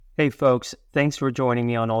Hey folks, thanks for joining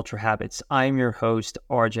me on Ultra Habits. I'm your host,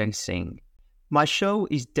 RJ Singh. My show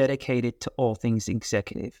is dedicated to all things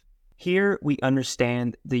executive. Here we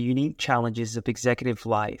understand the unique challenges of executive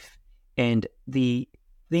life and the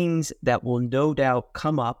things that will no doubt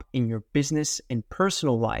come up in your business and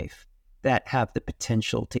personal life that have the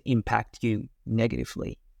potential to impact you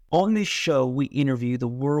negatively. On this show, we interview the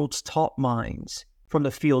world's top minds from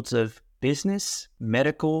the fields of business,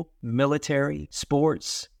 medical, military,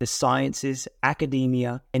 sports, the sciences,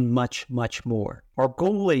 academia, and much, much more. Our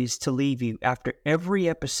goal is to leave you after every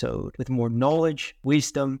episode with more knowledge,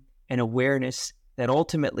 wisdom, and awareness that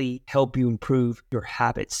ultimately help you improve your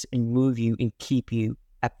habits and move you and keep you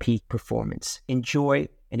at peak performance. Enjoy,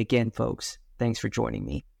 and again, folks, thanks for joining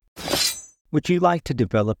me. Would you like to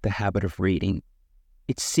develop the habit of reading?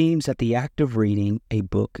 It seems that the act of reading a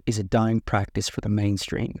book is a dying practice for the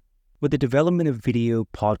mainstream. With the development of video,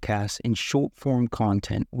 podcasts, and short-form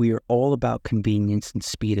content, we are all about convenience and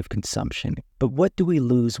speed of consumption. But what do we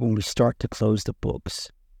lose when we start to close the books?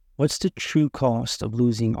 What's the true cost of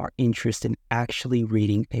losing our interest in actually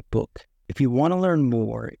reading a book? If you want to learn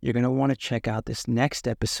more, you're going to want to check out this next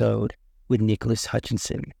episode with Nicholas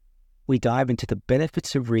Hutchison. We dive into the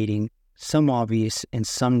benefits of reading, some obvious and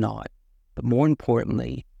some not. But more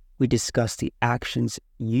importantly, we discuss the actions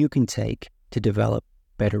you can take to develop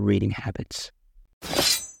better reading habits.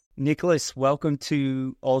 Nicholas, welcome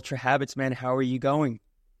to Ultra Habits, man. How are you going?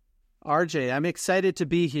 RJ, I'm excited to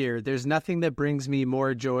be here. There's nothing that brings me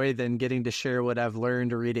more joy than getting to share what I've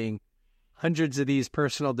learned reading hundreds of these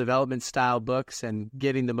personal development style books and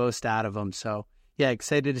getting the most out of them. So yeah,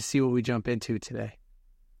 excited to see what we jump into today.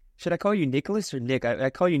 Should I call you Nicholas or Nick?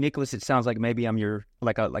 I call you Nicholas. It sounds like maybe I'm your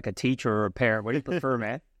like a teacher or a parent. What do you prefer,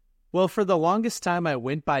 man? Well, for the longest time, I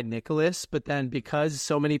went by Nicholas, but then because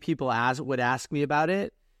so many people would ask me about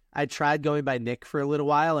it, I tried going by Nick for a little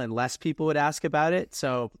while, and less people would ask about it.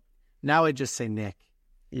 So now I just say Nick.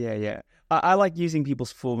 Yeah. I like using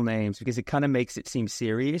people's full names because it kind of makes it seem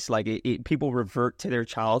serious. Like people revert to their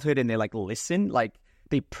childhood and they like listen, like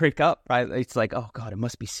they prick up, right? It's like, oh God, it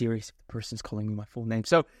must be serious if the person's calling me my full name.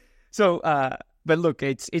 But look,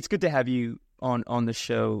 it's good to have you on the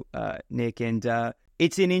show, Nick, and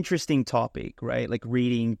it's an interesting topic, right? Like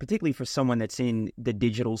reading, particularly for someone that's in the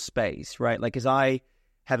digital space, right? Like, as I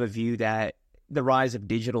have a view that the rise of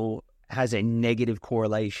digital has a negative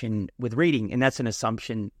correlation with reading, and that's an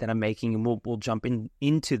assumption that I'm making, and we'll jump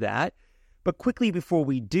into that. But quickly before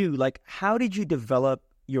we do, like, how did you develop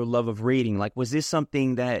your love of reading? Like, was this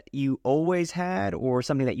something that you always had or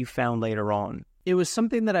something that you found later on? It was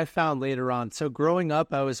something that I found later on. So growing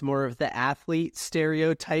up, I was more of the athlete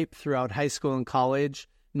stereotype throughout high school and college,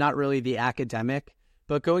 not really the academic.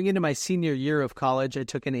 But going into my senior year of college, I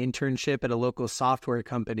took an internship at a local software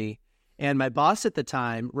company. And my boss at the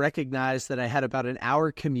time recognized that I had about an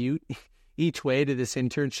hour commute each way to this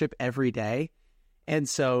internship every day. And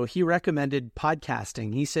so he recommended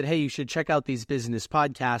podcasting. He said, hey, you should check out these business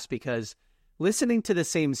podcasts because listening to the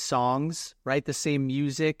same songs, right, the same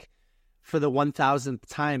music, for the 1,000th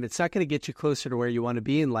time, it's not going to get you closer to where you want to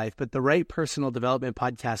be in life, but the right personal development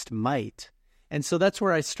podcast might. And so that's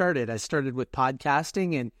where I started. I started with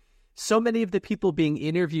podcasting, and so many of the people being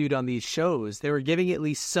interviewed on these shows, they were giving at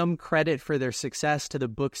least some credit for their success to the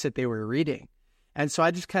books that they were reading. And so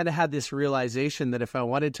I just kind of had this realization that if I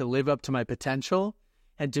wanted to live up to my potential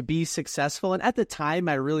and to be successful, and at the time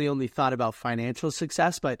I really only thought about financial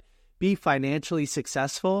success, but be financially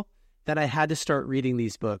successful, that I had to start reading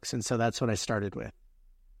these books. And so that's what I started with.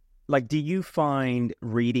 Like, do you find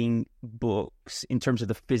reading books in terms of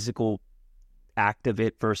the physical act of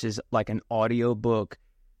it versus like an audio book,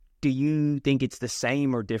 do you think it's the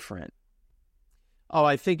same or different? Oh,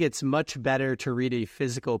 I think it's much better to read a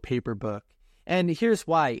physical paper book. And here's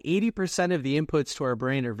why. 80% of the inputs to our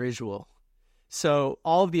brain are visual. So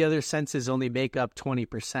all of the other senses only make up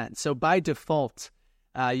 20%. So by default,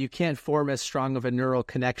 you can't form as strong of a neural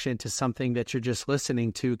connection to something that you're just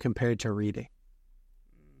listening to compared to reading.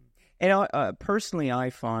 And personally, I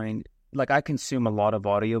find, like, I consume a lot of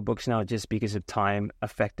audiobooks now just because of time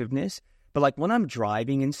effectiveness. But, like, when I'm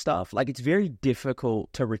driving and stuff, like, it's very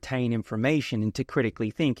difficult to retain information and to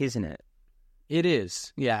critically think, isn't it? It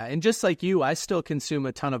is, yeah. And just like you, I still consume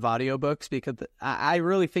a ton of audiobooks because I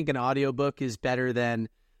really think an audiobook is better than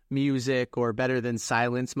music or better than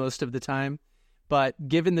silence most of the time. But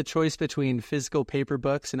given the choice between physical paper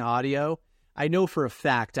books and audio, I know for a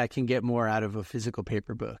fact I can get more out of a physical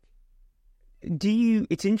paper book.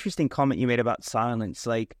 It's an interesting comment you made about silence.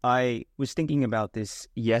 Like, I was thinking about this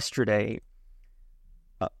yesterday.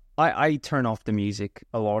 I turn off the music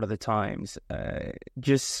a lot of the times,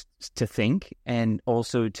 just to think, and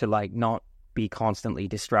also to like not be constantly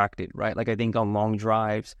distracted, right? Like I think on long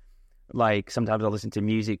drives, like sometimes I'll listen to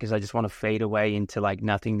music because I just want to fade away into like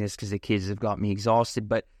nothingness because the kids have got me exhausted.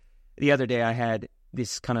 But the other day I had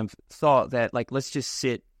this kind of thought that like, let's just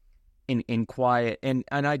sit in quiet. And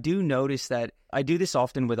I do notice that I do this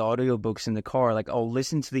often with audiobooks in the car. Like I'll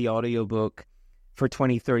listen to the audiobook for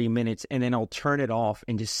 20, 30 minutes, and then I'll turn it off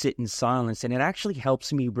and just sit in silence. And it actually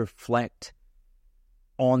helps me reflect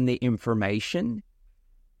on the information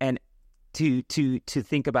and to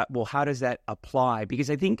think about, well, how does that apply? Because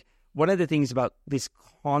I think one of the things about this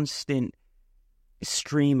constant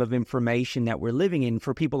stream of information that we're living in,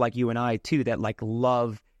 for people like you and I too, that like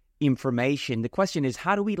love information, the question is,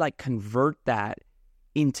 how do we like convert that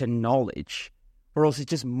into knowledge, or else it's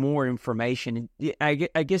just more information? And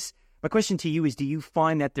I guess my question to you is, do you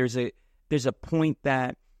find that there's a point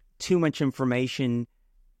that too much information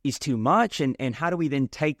is too much? And how do we then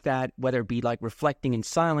take that, whether it be like reflecting in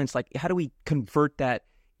silence, like how do we convert that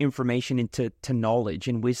information into knowledge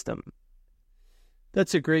and wisdom?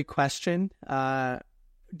 That's a great question.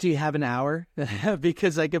 Do you have an hour?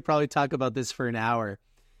 Because I could probably talk about this for an hour.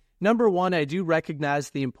 Number one, I do recognize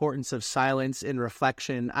the importance of silence and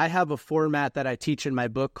reflection. I have a format that I teach in my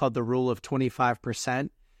book called the Rule of 25%.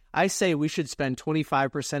 I say we should spend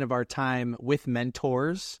 25% of our time with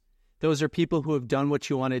mentors. Those are people who have done what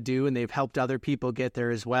you want to do and they've helped other people get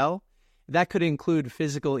there as well. That could include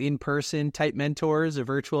physical in-person type mentors or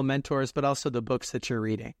virtual mentors, but also the books that you're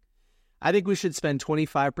reading. I think we should spend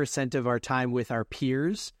 25% of our time with our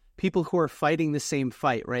peers, people who are fighting the same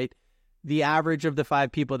fight, right? The average of the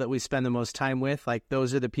 5 people that we spend the most time with, like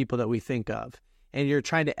those are the people that we think of. And you're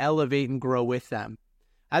trying to elevate and grow with them.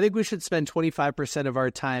 I think we should spend 25% of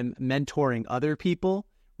our time mentoring other people,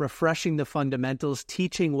 refreshing the fundamentals,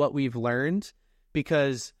 teaching what we've learned,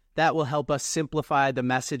 because that will help us simplify the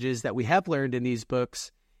messages that we have learned in these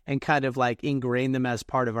books and kind of like ingrain them as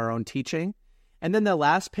part of our own teaching. And then the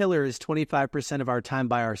last pillar is 25% of our time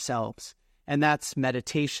by ourselves. And that's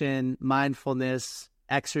meditation, mindfulness,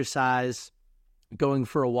 exercise, going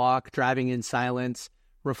for a walk, driving in silence,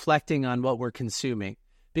 reflecting on what we're consuming.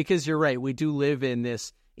 Because you're right, we do live in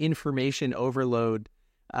this information overload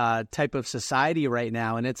type of society right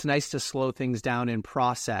now, and it's nice to slow things down and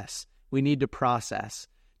process. We need to process.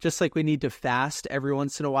 Just like we need to fast every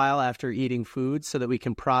once in a while after eating food so that we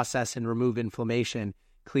can process and remove inflammation,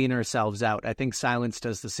 clean ourselves out. I think silence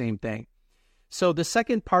does the same thing. So the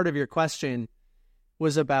second part of your question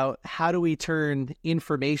was about how do we turn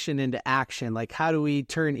information into action? Like how do we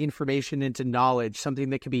turn information into knowledge, something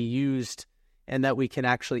that can be used and that we can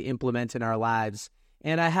actually implement in our lives?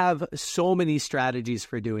 And I have so many strategies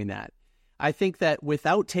for doing that. I think that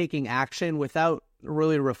without taking action, without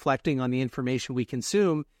really reflecting on the information we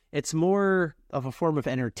consume, it's more of a form of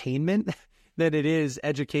entertainment than it is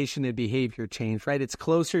education and behavior change, right? It's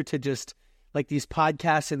closer to just like these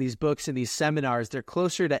podcasts and these books and these seminars, they're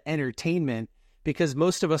closer to entertainment because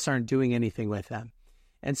most of us aren't doing anything with them.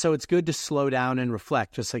 And so it's good to slow down and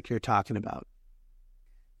reflect, just like you're talking about.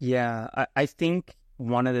 Yeah, I think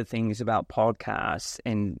one of the things about podcasts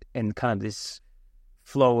and kind of this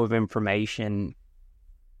flow of information,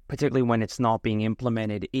 particularly when it's not being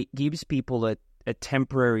implemented, it gives people a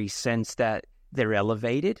temporary sense that they're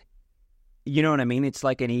elevated. You know what I mean? It's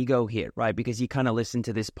like an ego hit, right? Because you kind of listen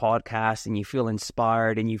to this podcast and you feel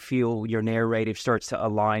inspired and you feel your narrative starts to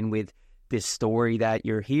align with this story that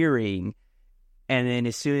you're hearing. And then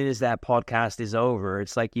as soon as that podcast is over,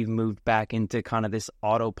 it's like you've moved back into kind of this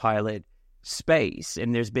autopilot space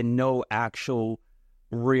and there's been no actual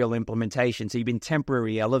real implementation. So you've been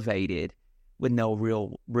temporarily elevated with no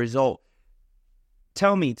real result.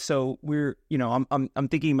 Tell me, so I'm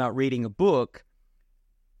thinking about reading a book.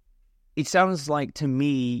 It sounds like to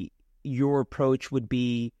me your approach would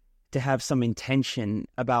be to have some intention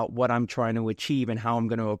about what I'm trying to achieve and how I'm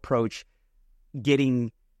going to approach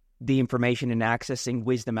getting the information and accessing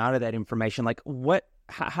wisdom out of that information. Like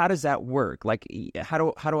how does that work? Like how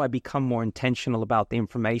do I become more intentional about the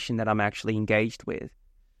information that I'm actually engaged with?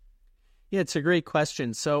 Yeah, it's a great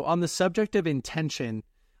question. So on the subject of intention,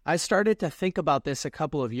 I started to think about this a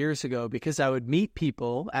couple of years ago because I would meet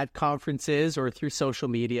people at conferences or through social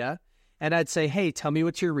media, and I'd say, hey, tell me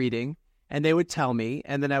what you're reading. And they would tell me,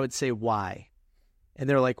 and then I would say, why? And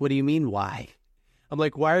they're like, what do you mean, why? I'm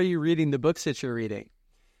like, why are you reading the books that you're reading?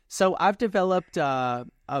 So I've developed a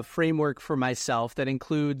framework for myself that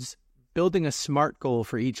includes building a SMART goal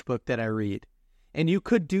for each book that I read. And you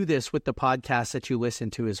could do this with the podcast that you listen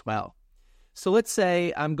to as well. So let's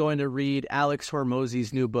say I'm going to read Alex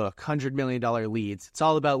Hormozy's new book, $100 Million Leads. It's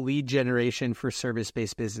all about lead generation for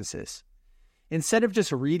service-based businesses. Instead of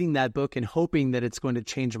just reading that book and hoping that it's going to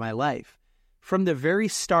change my life, from the very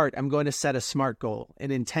start, I'm going to set a SMART goal,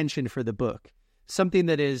 an intention for the book, something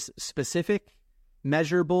that is specific,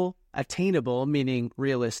 measurable, attainable, meaning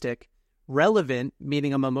realistic, relevant,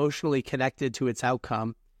 meaning I'm emotionally connected to its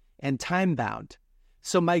outcome, and time-bound.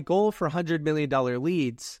 So my goal for $100 million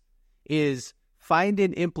leads is find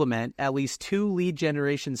and implement at least 2 lead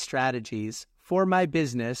generation strategies for my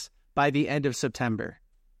business by the end of September.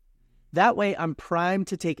 That way, I'm primed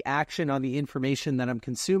to take action on the information that I'm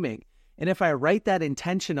consuming. And if I write that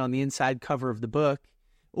intention on the inside cover of the book,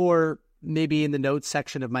 or maybe in the notes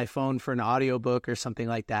section of my phone for an audiobook or something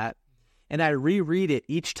like that, and I reread it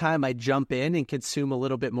each time I jump in and consume a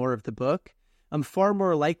little bit more of the book, I'm far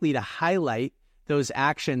more likely to highlight those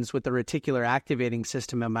actions with the reticular activating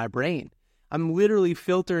system in my brain. I'm literally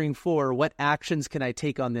filtering for what actions can I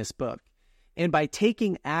take on this book. And by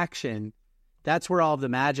taking action, that's where all of the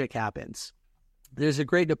magic happens. There's a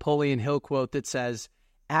great Napoleon Hill quote that says,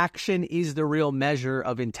 "Action is the real measure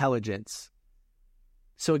of intelligence."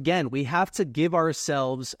 So again, we have to give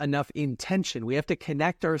ourselves enough intention. We have to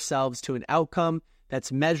connect ourselves to an outcome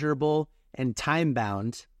that's measurable and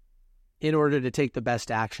time-bound in order to take the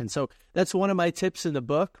best action. So that's one of my tips in the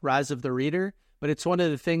book, Rise of the Reader, but it's one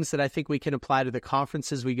of the things that I think we can apply to the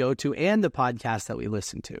conferences we go to and the podcast that we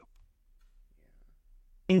listen to.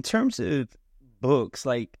 In terms of books,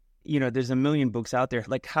 like, there's a million books out there.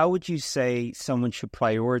 Like, how would you say someone should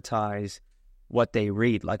prioritize what they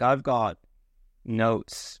read? Like, I've got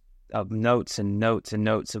notes of notes and notes and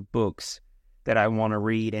notes of books that I want to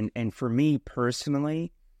read. And for me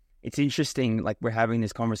personally, it's interesting, like, we're having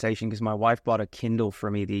this conversation because my wife bought a Kindle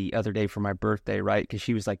for me the other day for my birthday, right? Because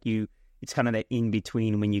she was like, it's kind of that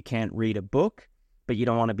in-between when you can't read a book, but you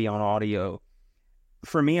don't want to be on audio.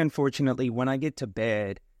 For me, unfortunately, when I get to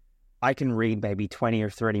bed, I can read maybe 20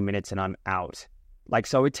 or 30 minutes and I'm out. Like,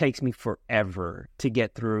 so it takes me forever to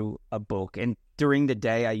get through a book. And during the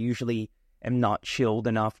day, I usually am not chilled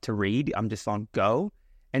enough to read. I'm just on go.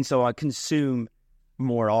 And so I consume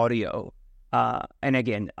more audio. And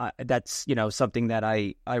again, that's, something that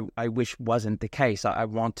I wish wasn't the case. I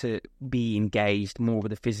want to be engaged more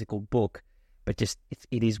with a physical book, but just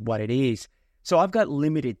it is what it is. So I've got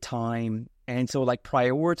limited time. And so, like,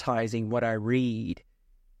 prioritizing what I read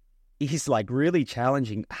is, like, really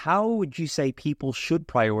challenging. How would you say people should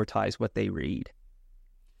prioritize what they read?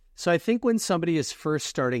 So I think when somebody is first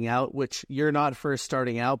starting out, which you're not first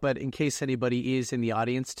starting out, but in case anybody is in the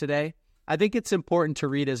audience today, I think it's important to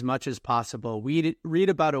read as much as possible. Read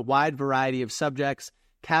about a wide variety of subjects,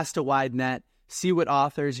 cast a wide net, see what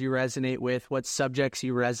authors you resonate with, what subjects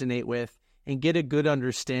you resonate with, and get a good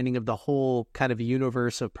understanding of the whole kind of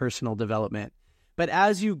universe of personal development. But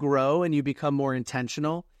as you grow and you become more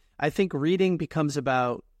intentional, I think reading becomes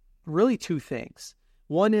about really 2 things.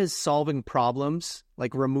 One is solving problems,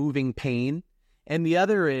 like removing pain, and the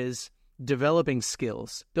other is developing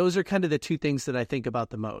skills. Those are kind of the 2 things that I think about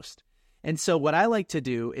the most. And so what I like to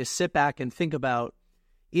do is sit back and think about,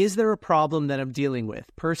 is there a problem that I'm dealing with,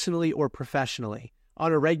 personally or professionally,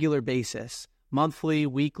 on a regular basis, monthly,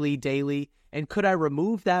 weekly, daily? And could I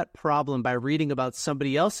remove that problem by reading about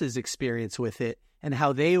somebody else's experience with it and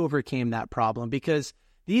how they overcame that problem? Because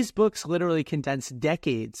these books literally condense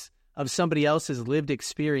decades of somebody else's lived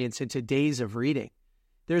experience into days of reading.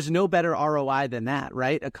 There's no better ROI than that,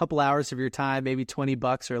 right? A couple hours of your time, maybe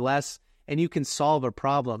 $20 or less, and you can solve a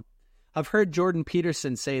problem. I've heard Jordan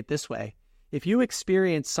Peterson say it this way: if you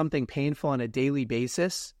experience something painful on a daily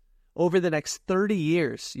basis, over the next 30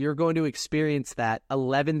 years, you're going to experience that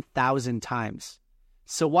 11,000 times.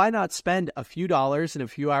 So why not spend a few dollars and a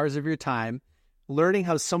few hours of your time learning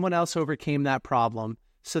how someone else overcame that problem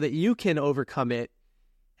so that you can overcome it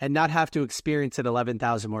and not have to experience it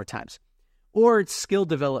 11,000 more times? Or it's skill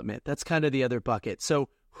development. That's kind of the other bucket. So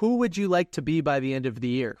who would you like to be by the end of the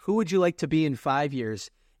year? Who would you like to be in 5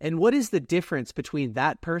 years? And what is the difference between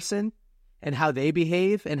that person and how they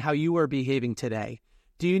behave and how you are behaving today?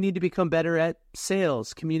 Do you need to become better at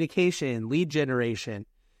sales, communication, lead generation?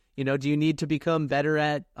 Do you need to become better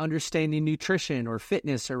at understanding nutrition or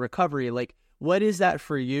fitness or recovery? Like, what is that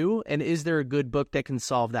for you? And is there a good book that can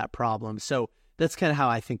solve that problem? So that's kind of how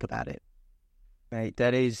I think about it. Right,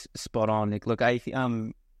 that is spot on, Nick. Look,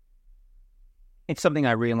 it's something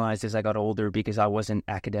I realized as I got older because I wasn't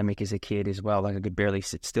academic as a kid as well. Like, I could barely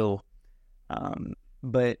sit still.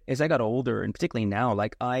 But as I got older, and particularly now,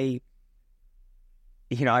 like, I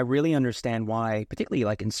really understand why, particularly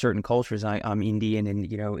like in certain cultures, I'm Indian,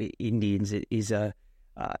 and, Indians is a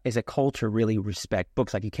as a culture, really respect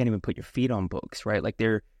books. Like, you can't even put your feet on books, right? Like,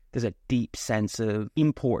 there's a deep sense of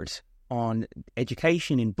import on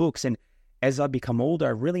education in books. And as I become older, I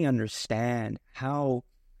really understand how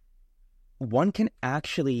one can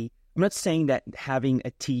actually, I'm not saying that having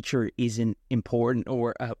a teacher isn't important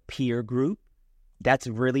or a peer group. That's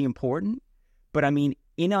really important. But I mean,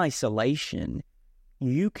 in isolation,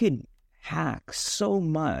 you could hack so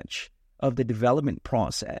much of the development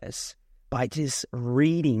process by just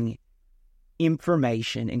reading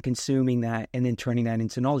information and consuming that and then turning that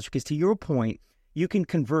into knowledge. Because to your point, you can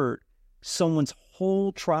convert someone's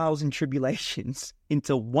whole trials and tribulations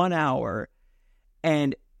into 1 hour.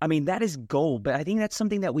 And I mean, that is gold. But I think that's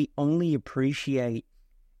something that we only appreciate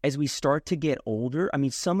as we start to get older. I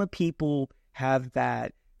mean, some people have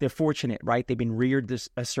that. They're fortunate, right? They've been reared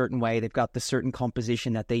a certain way. They've got the certain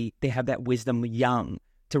composition that they have that wisdom young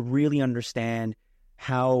to really understand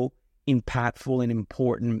how impactful and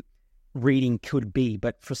important reading could be.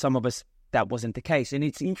 But for some of us, that wasn't the case. And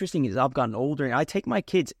it's interesting, as I've gotten older, and I take my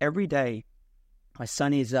kids every day. My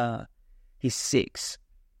son is he's 6.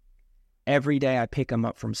 Every day I pick him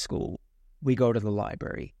up from school. We go to the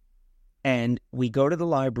library. And we go to the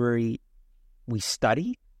library, we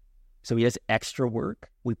study. So he does extra work.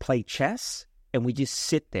 We play chess, and we just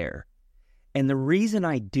sit there. And the reason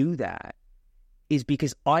I do that is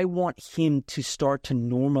because I want him to start to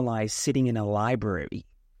normalize sitting in a library.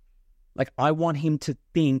 Like, I want him to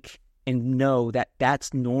think and know that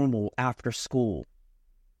that's normal after school,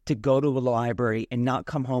 to go to a library and not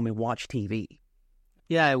come home and watch TV.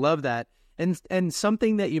 Yeah, I love that. And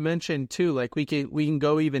something that you mentioned too, like we can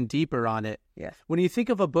go even deeper on it. Yeah. When you think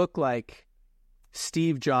of a book like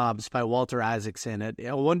Steve Jobs by Walter Isaacson,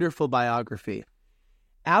 a wonderful biography.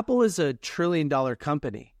 Apple is a $1 trillion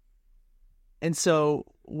company. And so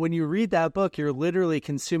when you read that book, you're literally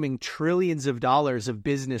consuming trillions of dollars of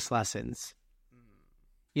business lessons.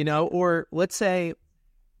 You know, or let's say,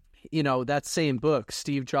 you know, that same book,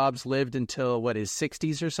 Steve Jobs lived until his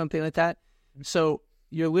 60s or something like that. So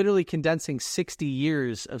you're literally condensing 60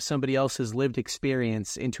 years of somebody else's lived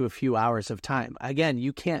experience into a few hours of time. Again,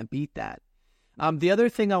 you can't beat that. The other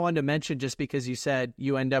thing I wanted to mention, just because you said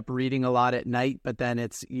you end up reading a lot at night, but then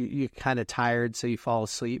you're kind of tired, so you fall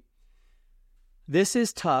asleep. This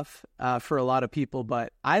is tough for a lot of people,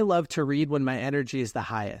 but I love to read when my energy is the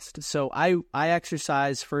highest. So I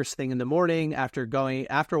exercise first thing in the morning. After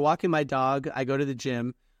walking my dog, I go to the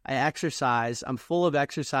gym. I exercise. I'm full of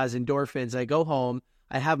exercise endorphins. I go home.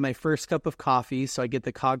 I have my first cup of coffee, so I get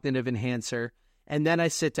the cognitive enhancer, and then I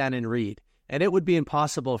sit down and read. And it would be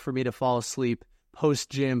impossible for me to fall asleep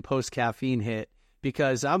post-gym, post-caffeine hit,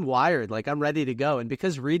 because I'm wired, like I'm ready to go. And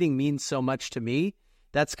because reading means so much to me,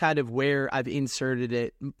 that's kind of where I've inserted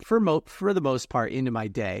it for the most part into my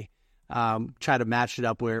day. Try to match it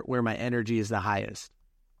up where my energy is the highest.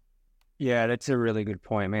 Yeah, that's a really good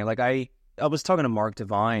point, man. Like I was talking to Mark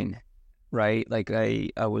Devine, right? Like I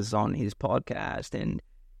was on his podcast, and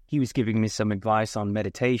he was giving me some advice on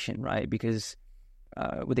meditation, right? Because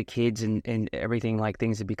with the kids and everything, like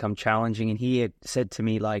things have become challenging. And he had said to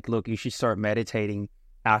me, like, look, you should start meditating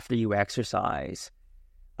after you exercise.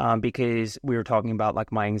 Because we were talking about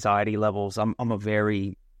like my anxiety levels. I'm a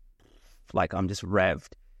very, like, I'm just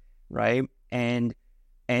revved, right? And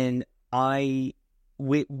when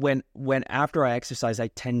after I exercise,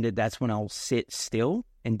 that's when I'll sit still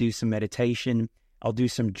and do some meditation. I'll do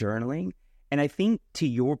some journaling. And I think to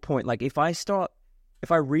your point, like if I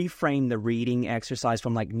reframe the reading exercise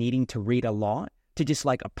from like needing to read a lot to just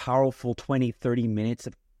like a powerful 20, 30 minutes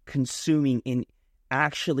of consuming and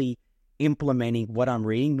actually implementing what I'm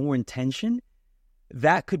reading, more intention,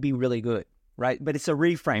 that could be really good, right? But it's a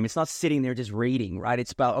reframe. It's not sitting there just reading, right?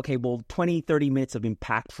 It's about, okay, well, 20, 30 minutes of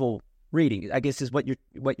impactful reading, I guess is what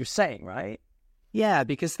you're saying, right? Yeah,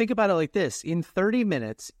 because think about it like this. In 30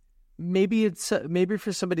 minutes, maybe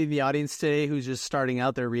for somebody in the audience today who's just starting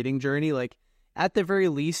out their reading journey, like at the very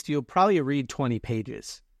least, you'll probably read 20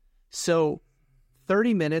 pages. So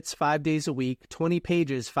 30 minutes, 5 days a week, 20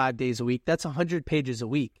 pages, 5 days a week, that's 100 pages a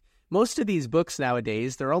week. Most of these books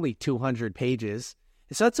nowadays, they're only 200 pages.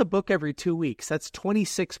 So that's a book every 2 weeks. That's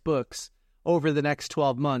 26 books over the next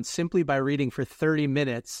 12 months simply by reading for 30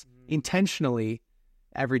 minutes intentionally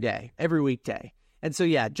every day, every weekday. And so,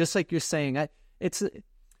 yeah, just like you're saying,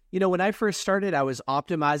 when I first started, I was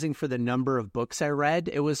optimizing for the number of books I read.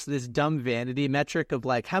 It was this dumb vanity metric of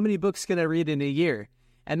like, how many books can I read in a year?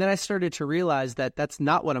 And then I started to realize that that's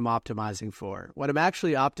not what I'm optimizing for. What I'm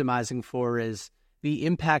actually optimizing for is the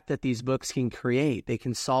impact that these books can create. They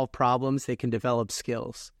can solve problems. They can develop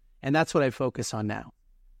skills. And that's what I focus on now.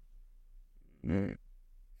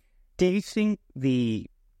 Do you think the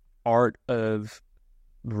art of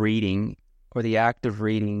reading or the act of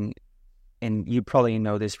reading, and you probably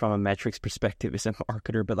know this from a metrics perspective as a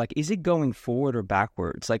marketer, but like, is it going forward or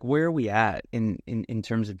backwards? Like, where are we at in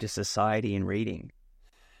terms of just society and reading?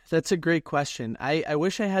 That's a great question. I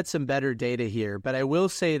wish I had some better data here, but I will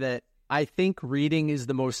say that I think reading is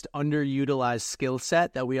the most underutilized skill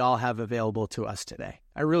set that we all have available to us today.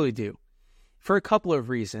 I really do. For a couple of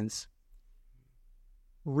reasons.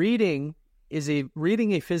 Reading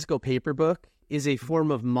a physical paper book is a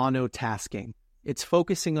form of monotasking. It's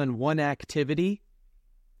focusing on one activity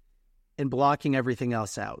and blocking everything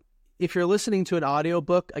else out. If you're listening to an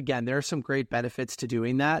audiobook, again, there are some great benefits to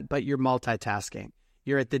doing that, but you're multitasking.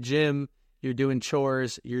 You're at the gym, you're doing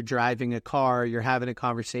chores, you're driving a car, you're having a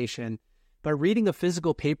conversation. But reading a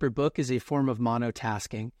physical paper book is a form of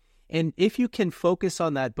monotasking. And if you can focus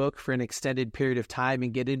on that book for an extended period of time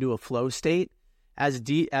and get into a flow state,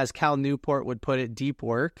 as Cal Newport would put it, deep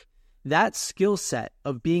work, that skill set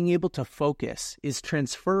of being able to focus is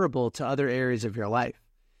transferable to other areas of your life.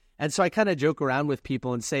 And so I kind of joke around with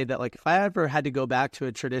people and say that, like, if I ever had to go back to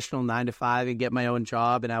a traditional 9-to-5 and get my own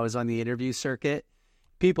job and I was on the interview circuit,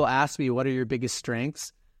 people ask me, what are your biggest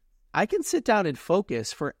strengths? I can sit down and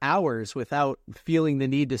focus for hours without feeling the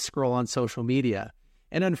need to scroll on social media.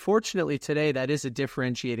 And unfortunately today, that is a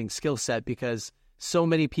differentiating skill set because so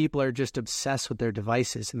many people are just obsessed with their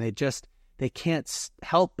devices and they can't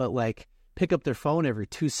help but like pick up their phone every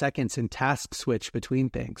 2 seconds and task switch between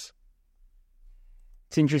things.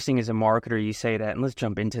 It's interesting as a marketer you say that, and let's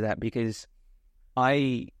jump into that because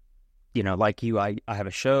I like you, I have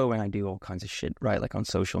a show and I do all kinds of shit, right? Like on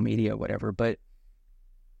social media, whatever, but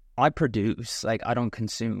I produce, like I don't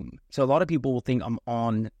consume. So a lot of people will think I'm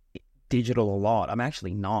on digital a lot. I'm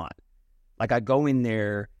actually not. Like I go in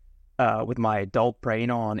there with my adult brain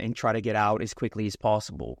on and try to get out as quickly as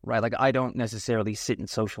possible, right? Like I don't necessarily sit in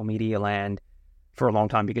social media land for a long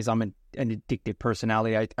time because I'm an addictive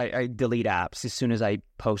personality. I delete apps as soon as I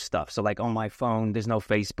post stuff. So like on my phone, there's no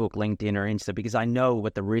Facebook, LinkedIn, or Insta because I know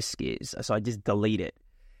what the risk is. So I just delete it.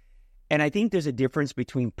 And I think there's a difference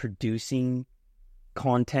between producing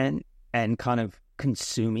content and kind of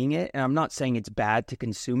consuming it. And I'm not saying it's bad to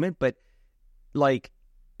consume it, but like,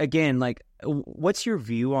 again, like, what's your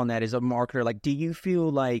view on that as a marketer? Like, do you feel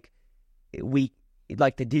like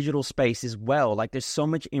like the digital space as well, like there's so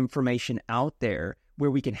much information out there where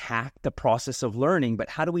we can hack the process of learning, but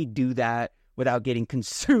how do we do that without getting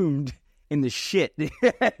consumed in the shit? Do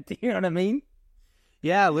you know what I mean?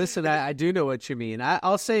 Yeah, listen, I do know what you mean.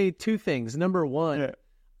 I'll say two things. Number one,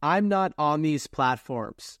 I'm not on these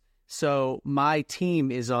platforms. So my team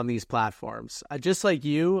is on these platforms. Just like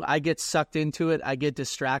you, I get sucked into it. I get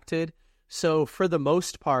distracted. So for the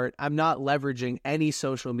most part, I'm not leveraging any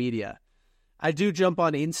social media. I do jump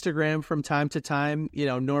on Instagram from time to time,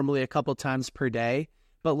 normally a couple times per day.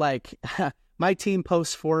 But like my team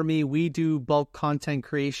posts for me. We do bulk content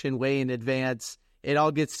creation way in advance. It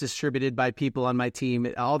all gets distributed by people on my team.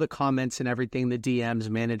 All the comments and everything, the DMs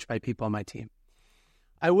managed by people on my team.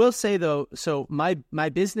 I will say, though, so my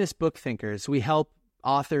business Book Thinkers, we help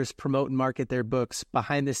authors promote and market their books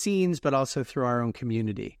behind the scenes, but also through our own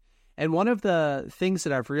community. And one of the things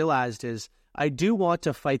that I've realized is I do want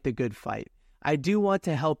to fight the good fight. I do want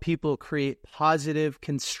to help people create positive,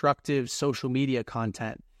 constructive social media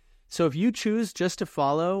content. So if you choose just to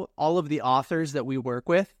follow all of the authors that we work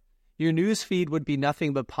with, your newsfeed would be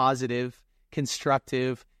nothing but positive,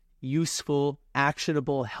 constructive, useful,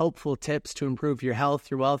 actionable, helpful tips to improve your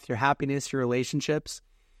health, your wealth, your happiness, your relationships.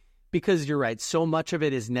 Because you're right, so much of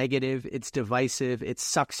it is negative, it's divisive, it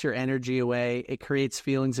sucks your energy away, it creates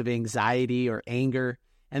feelings of anxiety or anger,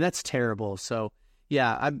 and that's terrible. So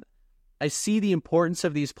yeah, I see the importance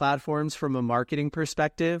of these platforms from a marketing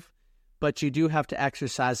perspective, but you do have to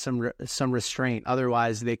exercise some restraint.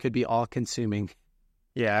 Otherwise, they could be all-consuming.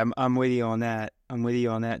 Yeah, I'm with you on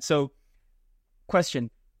that. So,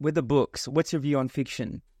 question. With the books, what's your view on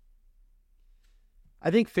fiction? I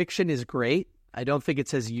think fiction is great. I don't think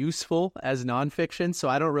it's as useful as nonfiction, so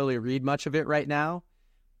I don't really read much of it right now.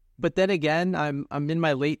 But then again, I'm in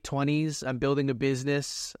my late 20s. I'm building a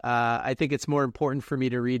business. I think it's more important for me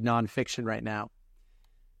to read nonfiction right now.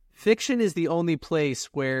 Fiction is the only place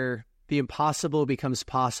where the impossible becomes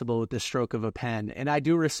possible with the stroke of a pen, and I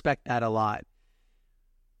do respect that a lot.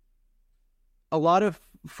 A lot of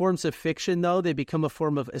forms of fiction, though, they become a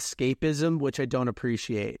form of escapism, which I don't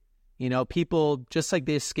appreciate. People, just like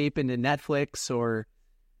they escape into Netflix or,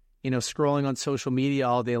 scrolling on social media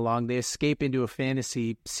all day long, they escape into a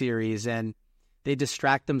fantasy series and they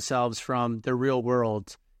distract themselves from the real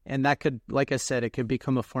world. And that could, like I said, it could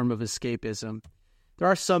become a form of escapism. There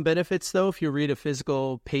are some benefits, though. If you read a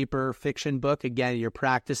physical paper fiction book, again, you're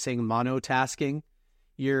practicing monotasking.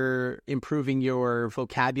 You're improving your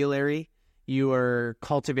vocabulary. You are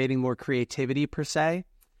cultivating more creativity, per se.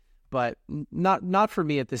 But not for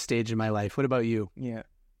me at this stage in my life. What about you? Yeah,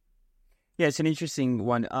 it's an interesting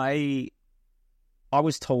one. I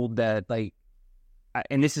was told that, like,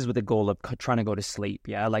 and this is with the goal of trying to go to sleep.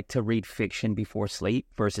 Yeah, I like to read fiction before sleep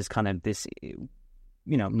versus kind of this,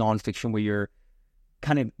 nonfiction where you're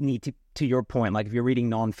kind of need to your point, like if you're reading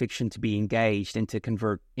nonfiction to be engaged and to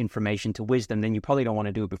convert information to wisdom, then you probably don't want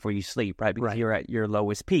to do it before you sleep, right? Because you're at your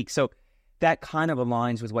lowest peak. So that kind of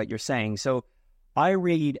aligns with what you're saying. So I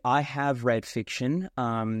have read fiction.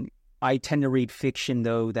 I tend to read fiction,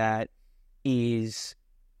 though, that is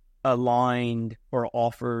aligned or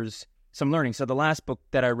offers some learning. So the last book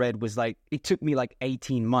that I read was it took me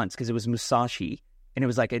 18 months because it was Musashi, and it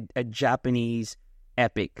was like a Japanese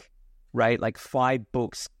epic, right? Like 5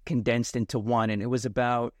 books condensed into one. And it was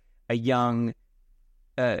about a young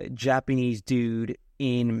Japanese dude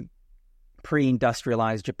in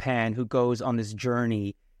pre-industrialized Japan who goes on this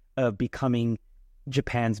journey of becoming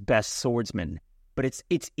Japan's best swordsman. But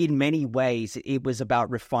it's in many ways, it was about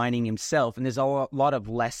refining himself. And there's a lot of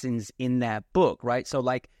lessons in that book, right? So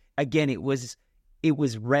again, it was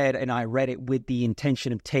read, and I read it with the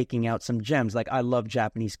intention of taking out some gems. Like, I love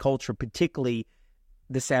Japanese culture, particularly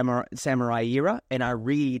the samurai era, and I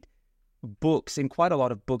read books, and quite a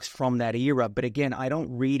lot of books from that era. But again, I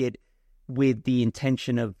don't read it with the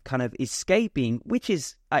intention of kind of escaping, which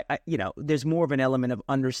is, there's more of an element of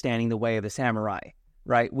understanding the way of the samurai,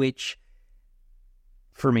 right? Which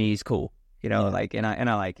for me is cool, and I like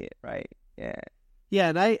it, right? Yeah. Yeah,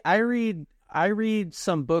 and I read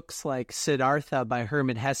some books like Siddhartha by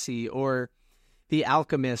Hermann Hesse or The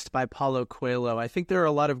Alchemist by Paulo Coelho. I think there are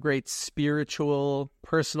a lot of great spiritual,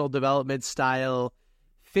 personal development style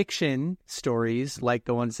fiction stories, like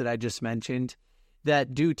the ones that I just mentioned,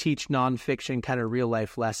 that do teach nonfiction kind of real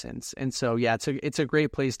life lessons. And so, yeah, it's a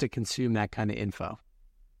great place to consume that kind of info.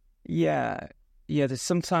 Yeah. There's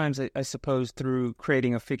sometimes, I suppose, through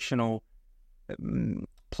creating a fictional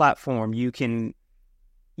platform, you can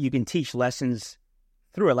teach lessons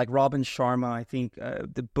through it. Like Robin Sharma, I think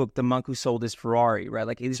the book "The Monk Who Sold His Ferrari," right?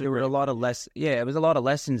 Like there were a lot of it was a lot of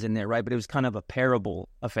lessons in there, right? But it was kind of a parable,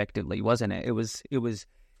 effectively, wasn't it? It was,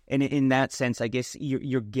 and in that sense, I guess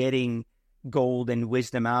you're getting gold and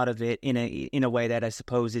wisdom out of it in a way that I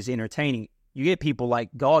suppose is entertaining. You get people like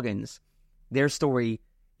Goggins, their story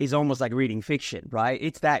is almost like reading fiction, right?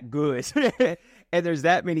 It's that good, and there's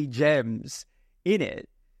that many gems in it,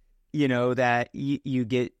 that you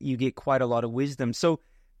get quite a lot of wisdom. So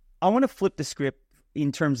I want to flip the script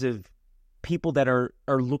in terms of people that are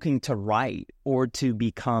looking to write or to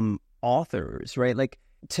become authors, right? Like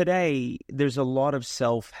today, there's a lot of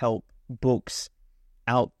self-help books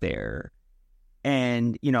out there.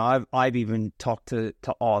 And, I've even talked to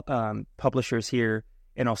publishers here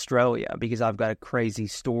in Australia because I've got a crazy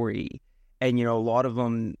story. And, a lot of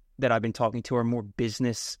them that I've been talking to are more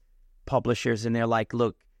business publishers. And they're like,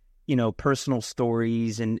 look, personal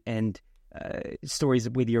stories and stories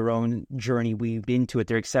with your own journey weaved into it,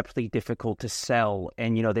 they're exceptionally difficult to sell.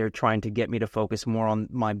 And, they're trying to get me to focus more on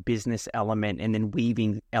my business element and then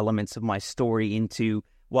weaving elements of my story into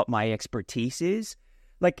what my expertise is.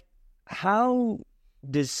 Like, how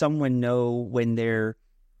does someone know when they're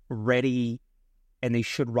ready and they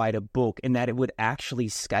should write a book and that it would actually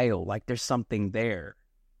scale? Like there's something there.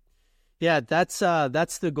 Yeah, that's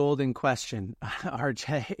the golden question,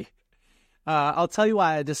 RJ. I'll tell you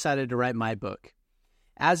why I decided to write my book.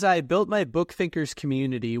 As I built my Book Thinkers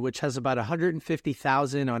community, which has about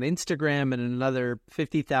 150,000 on Instagram and another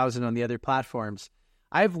 50,000 on the other platforms,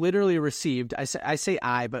 I've literally received,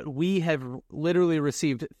 but we have literally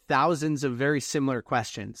received thousands of very similar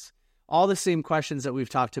questions. All the same questions that we've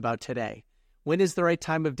talked about today. When is the right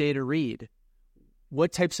time of day to read?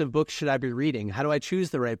 What types of books should I be reading? How do I choose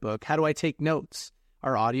the right book? How do I take notes?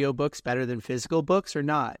 Are audiobooks better than physical books or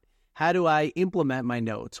not? How do I implement my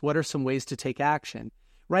notes? What are some ways to take action?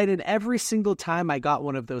 Right? And every single time I got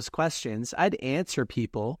one of those questions, I'd answer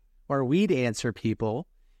people, or we'd answer people.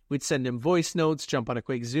 We'd send them voice notes, jump on a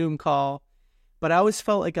quick Zoom call. But I always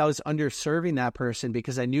felt like I was underserving that person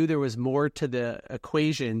because I knew there was more to the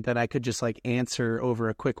equation than I could just answer over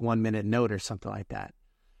a quick 1-minute note or something like that.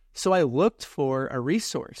 So I looked for a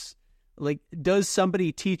resource. Does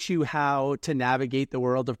somebody teach you how to navigate the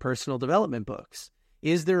world of personal development books?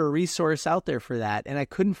 Is there a resource out there for that? And I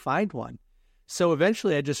couldn't find one. So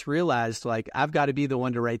eventually I just realized I've got to be the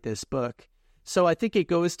one to write this book. So I think it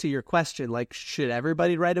goes to your question, should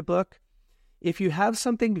everybody write a book? if you have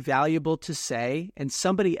something valuable to say and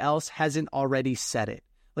somebody else hasn't already said it,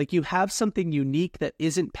 like you have something unique that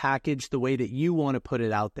isn't packaged the way that you want to put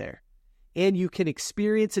it out there, and you can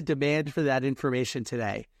experience a demand for that information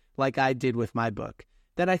today, like I did with my book,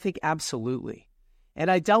 then I think absolutely. And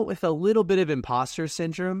I dealt with a little bit of imposter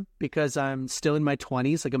syndrome because I'm still in my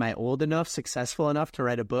 20s. Like, am I old enough, successful enough to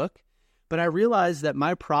write a book? But I realized that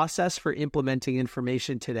my process for implementing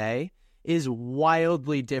information today is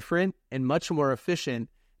wildly different and much more efficient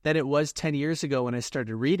than it was 10 years ago when I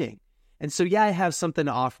started reading. And so, yeah, I have something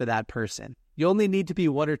to offer that person. You only need to be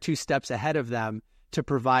 1 or 2 steps ahead of them to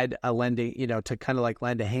provide a lending, to kind of like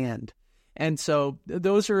lend a hand. And so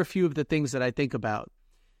those are a few of the things that I think about.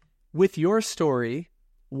 With your story,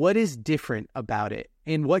 what is different about it?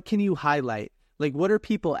 And what can you highlight? Like, what are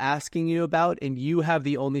people asking you about and you have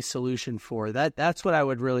the only solution for? That's what I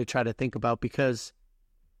would really try to think about, because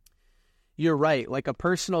you're right. Like a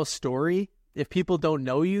personal story, if people don't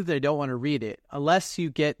know you, they don't want to read it. Unless you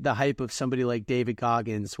get the hype of somebody like David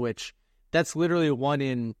Goggins, which that's literally 1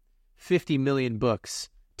 in 50 million books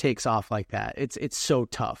takes off like that. It's so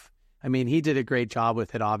tough. I mean, he did a great job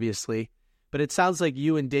with it, obviously. But it sounds like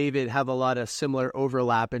you and David have a lot of similar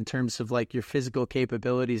overlap in terms of like your physical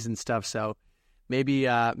capabilities and stuff. So maybe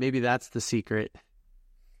that's the secret.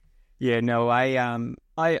 Yeah, no,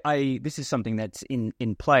 I this is something that's in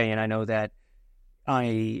play, and I know that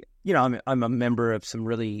I'm a member of some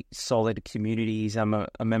really solid communities. I'm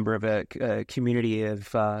a member of a community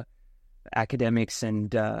of academics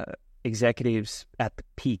and executives at the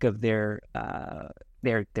peak of their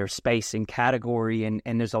space and category, and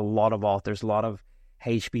there's a lot of authors, a lot of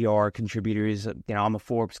HBR contributors. I'm a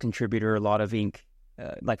Forbes contributor, a lot of Inc.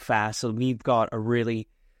 Like Fast. So we've got a really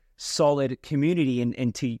solid community,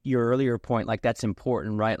 and to your earlier point, like that's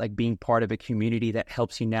important, right? Like being part of a community that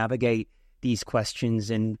helps you navigate these questions,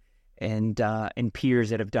 and peers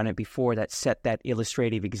that have done it before that set that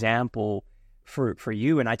illustrative example for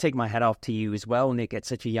you. And I take my hat off to you as well, Nick, at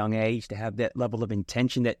such a young age to have that level of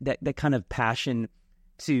intention, that kind of passion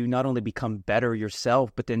to not only become better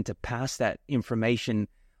yourself, but then to pass that information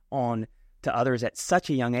on to others at such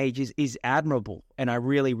a young age is admirable. And I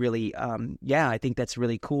really, really, I think that's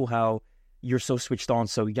really cool how you're so switched on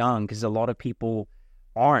so young, because a lot of people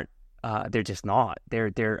aren't. They're just not.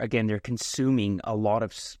 They're consuming a lot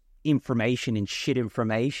of information and shit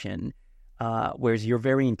information, whereas you're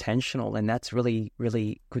very intentional, and that's really,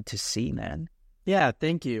 really good to see, man. Yeah,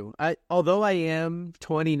 thank you. Although I am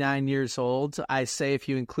 29 years old, I say if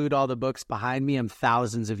you include all the books behind me, I'm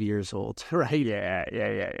thousands of years old, right? Yeah.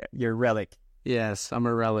 You're a relic. Yes, I'm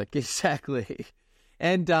a relic, exactly.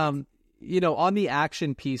 And, on the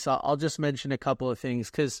action piece, I'll just mention a couple of things,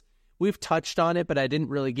 because we've touched on it, but I didn't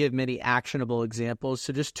really give many actionable examples.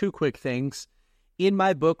 So just 2 quick things. In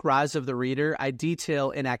my book, Rise of the Reader, I detail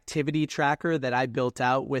an activity tracker that I built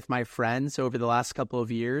out with my friends over the last couple of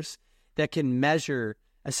years that can measure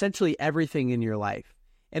essentially everything in your life.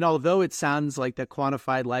 And although it sounds like the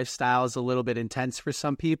quantified lifestyle is a little bit intense for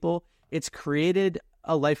some people, it's created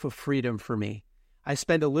a life of freedom for me. I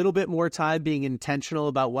spend a little bit more time being intentional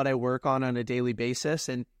about what I work on a daily basis.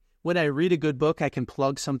 And when I read a good book, I can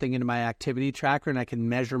plug something into my activity tracker and I can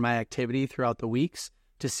measure my activity throughout the weeks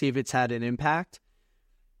to see if it's had an impact.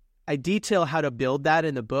 I detail how to build that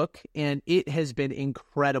in the book, and it has been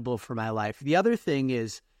incredible for my life. The other thing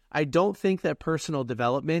is, I don't think that personal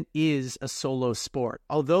development is a solo sport.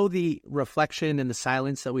 Although the reflection and the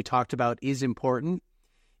silence that we talked about is important,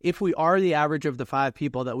 if we are the average of the 5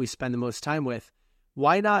 people that we spend the most time with,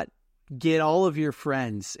 why not get all of your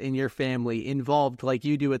friends and your family involved like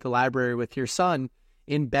you do at the library with your son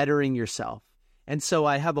in bettering yourself? And so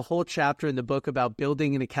I have a whole chapter in the book about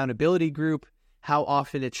building an accountability group, how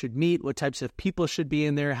often it should meet, what types of people should be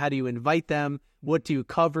in there, how do you invite them, what do you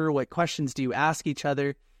cover, what questions do you ask each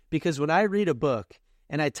other? Because when I read a book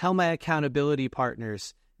and I tell my accountability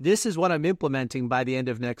partners, this is what I'm implementing by the end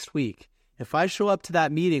of next week, if I show up to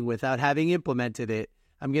that meeting without having implemented it,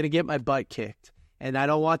 I'm going to get my butt kicked. And I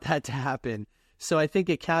don't want that to happen. So I think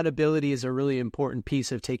accountability is a really important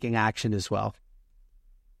piece of taking action as well.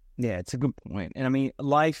 Yeah, it's a good point. And I mean,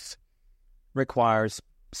 life requires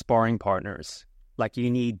sparring partners. Like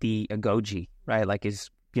you need the agoge, right? Like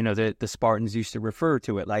the Spartans used to refer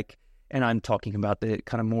to it like, and I'm talking about the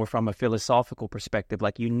kind of more from a philosophical perspective,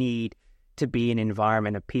 like you need to be in an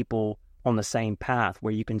environment of people on the same path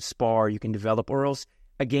where you can spar, you can develop, or else,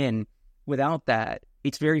 again, without that,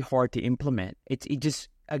 it's very hard to implement. It just,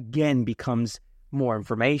 again, becomes more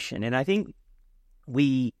information. And I think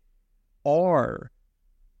we are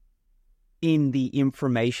in the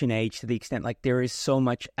information age, to the extent like there is so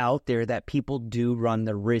much out there, that people do run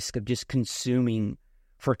the risk of just consuming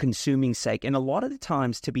for consuming's sake. And a lot of the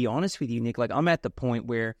times, to be honest with you, Nick, like I'm at the point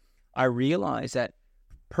where I realize that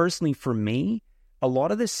personally for me, a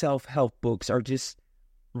lot of the self-help books are just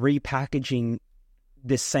repackaging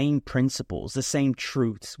the same principles, the same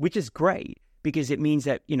truths, which is great because it means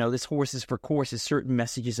that, you know, this horses for courses, certain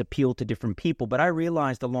messages appeal to different people. But I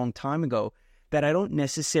realized a long time ago that I don't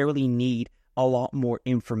necessarily need a lot more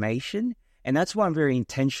information. And that's why I'm very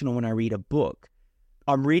intentional when I read a book.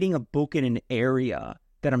 I'm reading a book in an area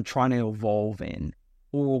that I'm trying to evolve in,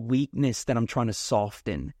 or a weakness that I'm trying to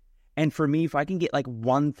soften. And for me, if I can get like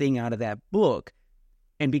one thing out of that book,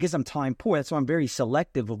 and because I'm time poor, that's why I'm very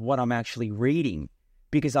selective of what I'm actually reading,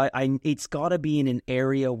 because I it's got to be in an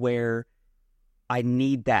area where I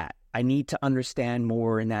need that. I need to understand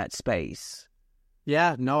more in that space.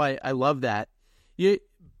 Yeah, no, I love that.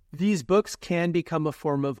 These books can become a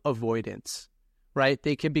form of avoidance, right?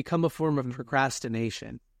 They can become a form of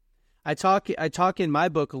procrastination. I talk in my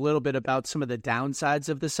book a little bit about some of the downsides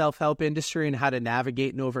of the self-help industry and how to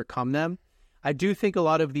navigate and overcome them. I do think a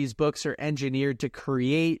lot of these books are engineered to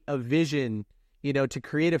create a vision, you know, to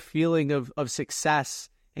create a feeling of success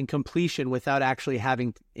and completion without actually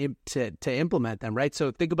having to implement them, right?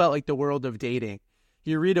 So think about like the world of dating.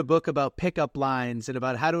 You read a book about pickup lines and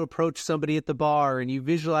about how to approach somebody at the bar, and you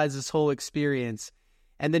visualize this whole experience,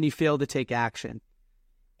 and then you fail to take action.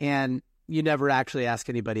 And you never actually ask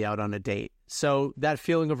anybody out on a date. So that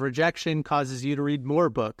feeling of rejection causes you to read more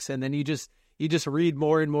books, and then you just read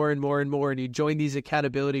more and more and more and more, and you join these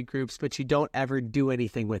accountability groups, but you don't ever do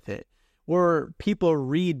anything with it. Or people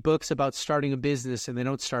read books about starting a business and they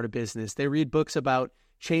don't start a business. They read books about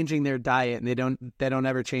changing their diet and they don't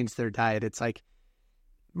ever change their diet. It's like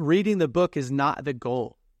reading the book is not the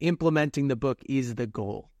goal. Implementing the book is the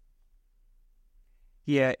goal.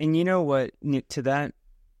 Yeah, and you know what, Nick, to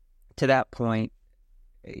that point,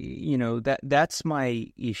 you know, that's my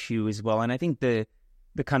issue as well. And I think the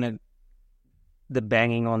kind of the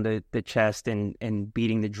banging on the chest and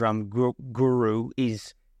beating the drum guru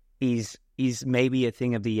is maybe a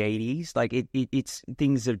thing of the 80s. Like it's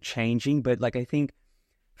things are changing, but like I think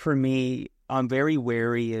for me, I'm very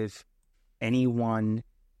wary of anyone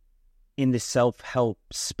in the self-help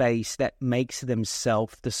space that makes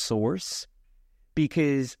themselves the source,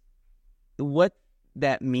 because what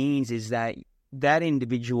that means is that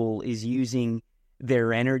individual is using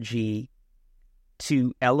their energy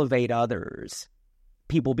to elevate others.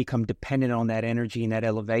 People become dependent on that energy and that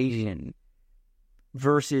elevation,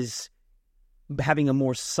 versus having a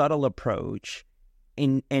more subtle approach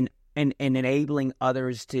and enabling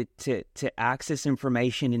others to access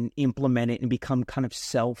information and implement it and become kind of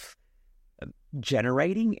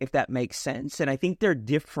self-generating, if that makes sense. And I think they're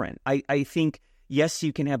different. I think, yes,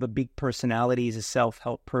 you can have a big personality as a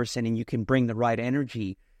self-help person and you can bring the right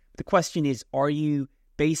energy. The question is, are you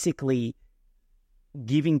basically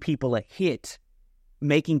giving people a hit,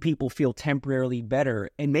 making people feel temporarily better,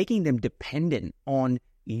 and making them dependent on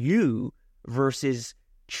you versus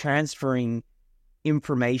transferring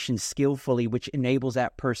information skillfully, which enables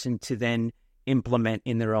that person to then implement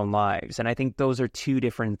in their own lives? And I think those are two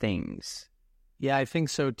different things. Yeah, I think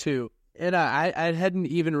so too. And I hadn't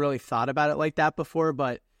even really thought about it like that before,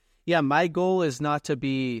 but yeah, my goal is not to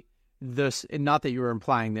be this, and not that you were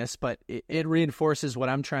implying this, but it reinforces what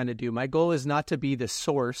I'm trying to do. My goal is not to be the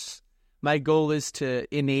source. My goal is to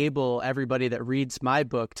enable everybody that reads my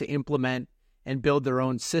book to implement and build their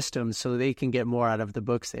own systems so they can get more out of the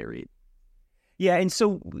books they read. Yeah, and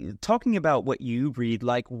so talking about what you read,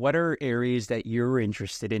 like what are areas that you're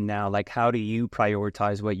interested in now? Like how do you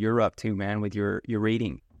prioritize what you're up to, man, with your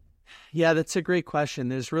reading? Yeah, that's a great question.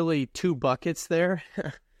 There's really two buckets there.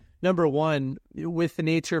 Number one, with the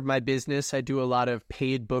nature of my business, I do a lot of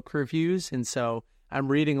paid book reviews. And so I'm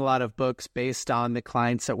reading a lot of books based on the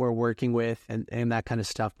clients that we're working with and that kind of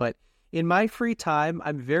stuff. But in my free time,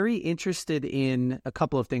 I'm very interested in a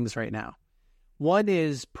couple of things right now. One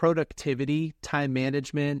is productivity, time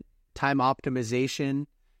management, time optimization,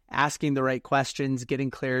 asking the right questions, getting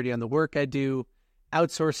clarity on the work I do,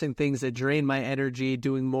 outsourcing things that drain my energy,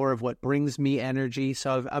 doing more of what brings me energy.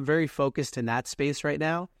 So I'm very focused in that space right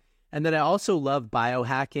now. And then I also love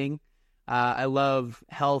biohacking. I love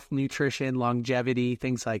health, nutrition, longevity,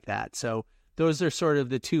 things like that. So those are sort of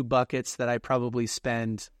the two buckets that I probably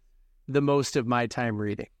spend the most of my time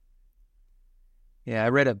reading. Yeah, I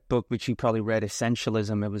read a book which you probably read,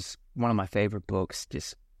 Essentialism. It was one of my favorite books.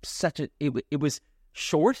 Just it was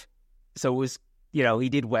short, so it was, you know, he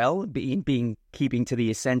did well keeping to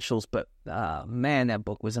the essentials. But man, that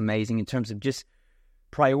book was amazing in terms of just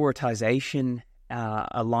prioritization,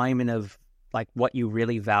 alignment of like what you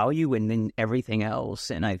really value, and then everything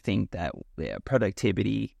else. And I think that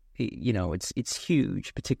productivity, it's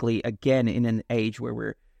huge, particularly again in an age where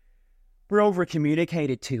we're over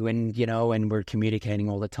communicated to, and we're communicating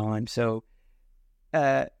all the time. So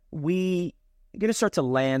we gonna start to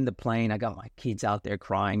land the plane. I got my kids out there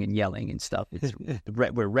crying and yelling and stuff.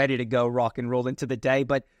 We're ready to go rock and roll into the day.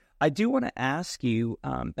 But I do want to ask you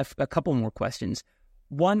a couple more questions.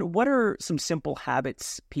 One, what are some simple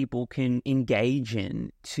habits people can engage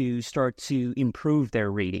in to start to improve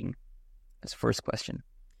their reading? That's the first question.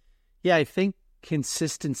 Yeah, I think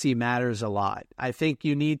consistency matters a lot. I think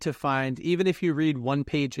you need to find, even if you read 1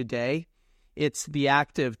 page a day, it's the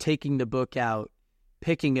act of taking the book out,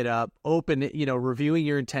 picking it up, reviewing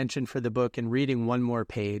your intention for the book and reading one more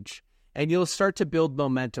page. And you'll start to build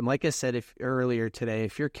momentum. Like I said earlier today,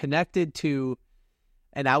 if you're connected to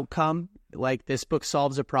an outcome, like this book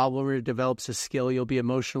solves a problem or develops a skill, you'll be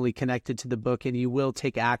emotionally connected to the book and you will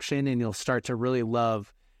take action and you'll start to really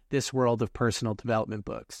love this world of personal development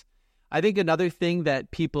books. I think another thing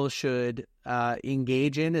that people should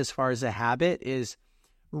engage in as far as a habit is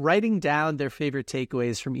writing down their favorite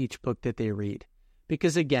takeaways from each book that they read.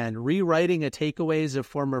 Because again, rewriting a takeaway is a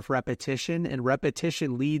form of repetition, and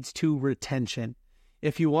repetition leads to retention.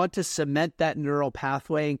 If you want to cement that neural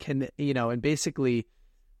pathway and basically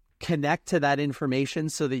connect to that information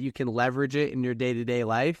so that you can leverage it in your day-to-day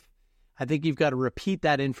life, I think you've got to repeat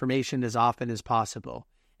that information as often as possible.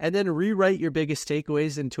 And then rewrite your biggest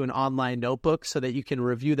takeaways into an online notebook so that you can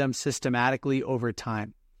review them systematically over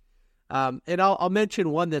time. And I'll mention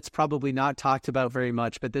one that's probably not talked about very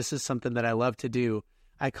much, but this is something that I love to do.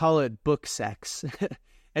 I call it book sex.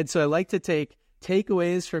 And so I like to take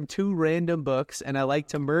takeaways from 2 random books, and I like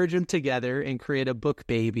to merge them together and create a book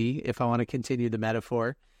baby, if I want to continue the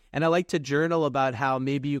metaphor. And I like to journal about how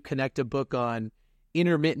maybe you connect a book on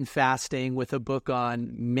intermittent fasting with a book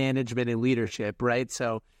on management and leadership, right?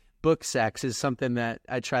 So book sex is something that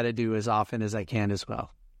I try to do as often as I can as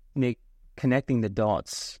well. Nick, connecting the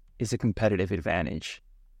dots is a competitive advantage,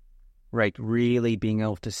 right? Really being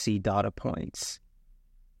able to see data points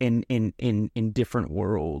in different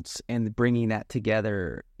worlds and bringing that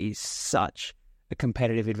together is such a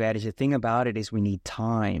competitive advantage. The thing about it is we need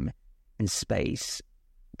time and space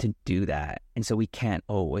to do that. And so we can't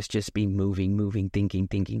always just be moving,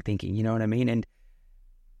 thinking. You know what I mean? And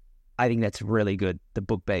I think that's really good. The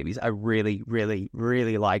book babies. I really, really,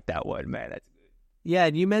 really like that one, man. That's good. Yeah,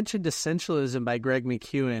 and you mentioned Essentialism by Greg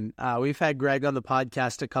McKeown. We've had Greg on the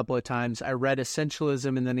podcast a couple of times. I read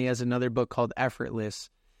Essentialism, and then he has another book called Effortless.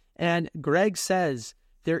 And Greg says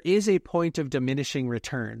there is a point of diminishing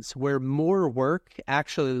returns where more work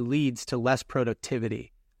actually leads to less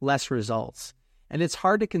productivity, less results. And it's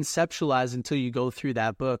hard to conceptualize until you go through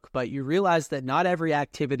that book, but you realize that not every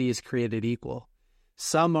activity is created equal.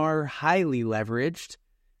 Some are highly leveraged,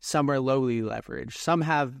 some are lowly leveraged. Some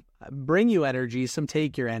bring you energy, some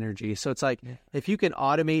take your energy. So it's like, if you can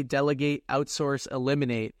automate, delegate, outsource,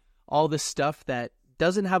 eliminate all the stuff that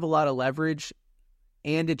doesn't have a lot of leverage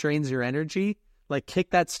and it drains your energy, like kick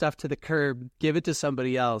that stuff to the curb, give it to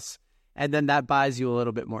somebody else, and then that buys you a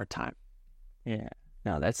little bit more time. Yeah,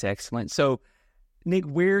 no, that's excellent. So Nick,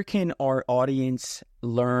 where can our audience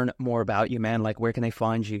learn more about you, man? Like, where can they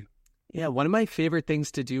find you? Yeah, one of my favorite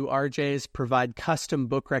things to do, RJ, is provide custom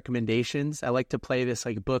book recommendations. I like to play this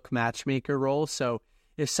like book matchmaker role. So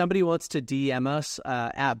if somebody wants to DM us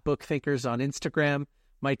at Book Thinkers on Instagram,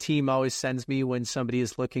 my team always sends me when somebody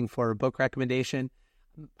is looking for a book recommendation.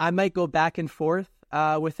 I might go back and forth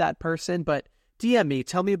with that person, but DM me.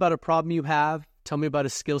 Tell me about a problem you have. Tell me about a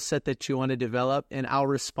skill set that you want to develop, and I'll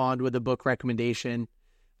respond with a book recommendation,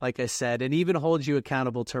 like I said, and even hold you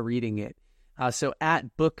accountable to reading it. So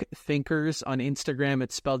at Book Thinkers on Instagram,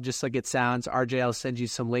 it's spelled just like it sounds. RJ, I'll send you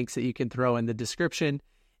some links that you can throw in the description.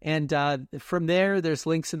 And from there, there's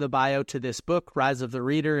links in the bio to this book, Rise of the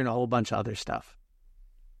Reader, and a whole bunch of other stuff.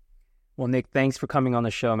 Well, Nick, thanks for coming on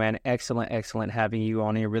the show, man. Excellent having you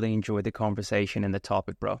on here. Really enjoyed the conversation and the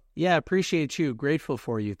topic, bro. Yeah, appreciate you. Grateful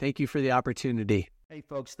for you. Thank you for the opportunity. Hey,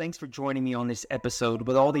 folks, thanks for joining me on this episode.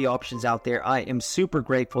 With all the options out there, I am super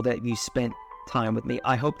grateful that you spent time with me.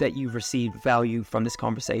 I hope that you've received value from this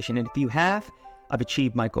conversation. And if you have, I've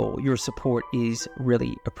achieved my goal. Your support is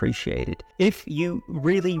really appreciated. If you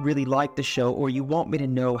really like the show, or you want me to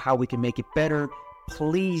know how we can make it better,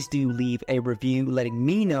 please do leave a review letting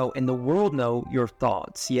me know and the world know your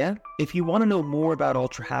thoughts, yeah? If you want to know more about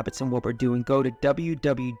Ultra Habits and what we're doing, go to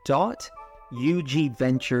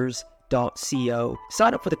www.ugventures.com. habits.co.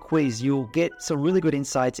 Sign up for the quiz. You'll get some really good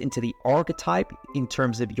insights into the archetype in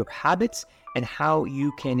terms of your habits and how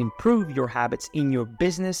you can improve your habits in your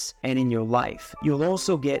business and in your life. You'll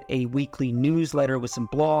also get a weekly newsletter with some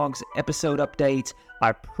blogs, episode updates.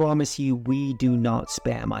 I promise you, we do not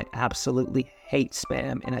spam. I absolutely hate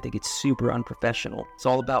spam, and I think it's super unprofessional. It's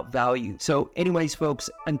all about value. So anyways, folks,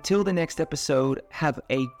 until the next episode, have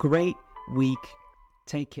a great week.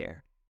 Take care.